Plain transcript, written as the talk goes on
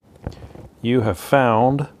You have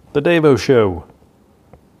found The Davo Show.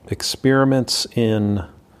 Experiments in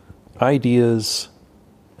ideas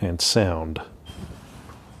and sound.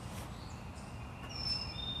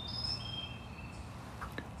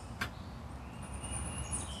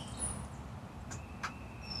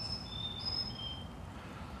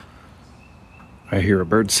 I hear a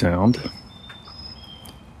bird sound.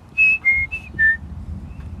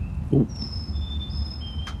 Ooh.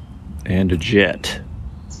 And a jet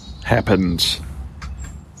happens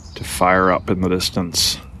to fire up in the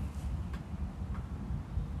distance.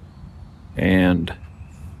 And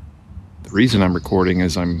the reason I'm recording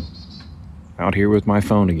is I'm out here with my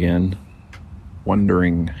phone again,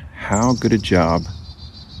 wondering how good a job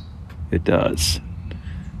it does.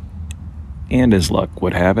 And as luck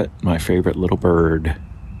would have it, my favorite little bird.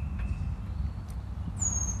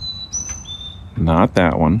 Not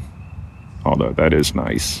that one, although that is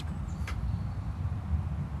nice.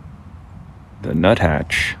 The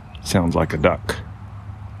nuthatch sounds like a duck.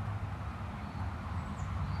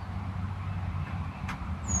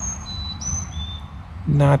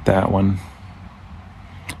 Not that one.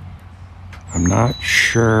 I'm not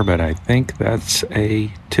sure, but I think that's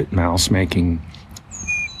a titmouse making.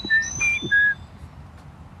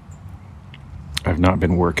 I've not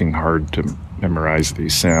been working hard to memorize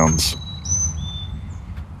these sounds.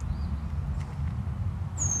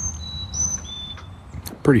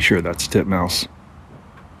 Pretty sure that's titmouse.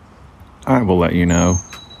 I will let you know.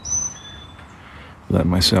 Let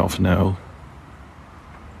myself know.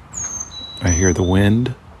 I hear the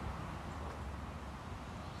wind.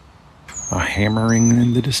 A hammering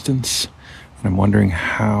in the distance. And I'm wondering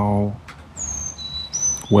how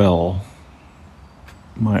well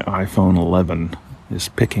my iPhone 11 is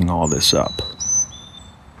picking all this up.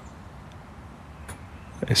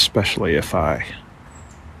 Especially if I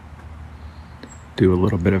do a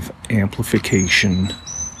little bit of amplification.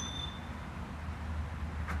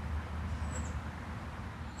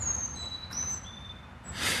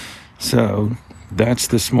 So that's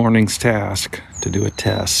this morning's task, to do a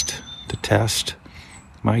test, to test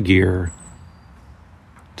my gear,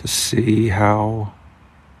 to see how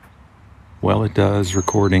well it does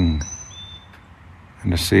recording,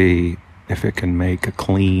 and to see if it can make a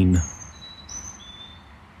clean,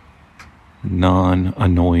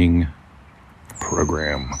 non-annoying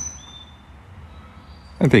program.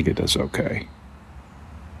 I think it does okay.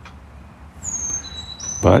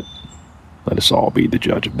 But let us all be the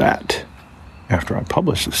judge of that after I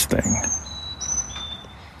publish this thing.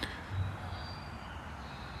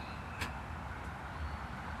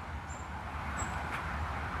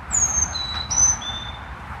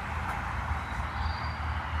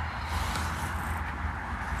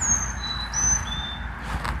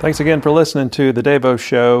 Thanks again for listening to The Davo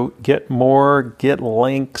Show. Get more, get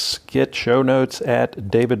links, get show notes at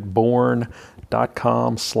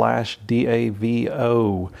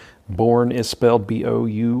davidbourne.com/DAVO. Bourne is spelled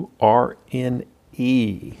Bourne.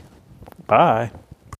 Bye.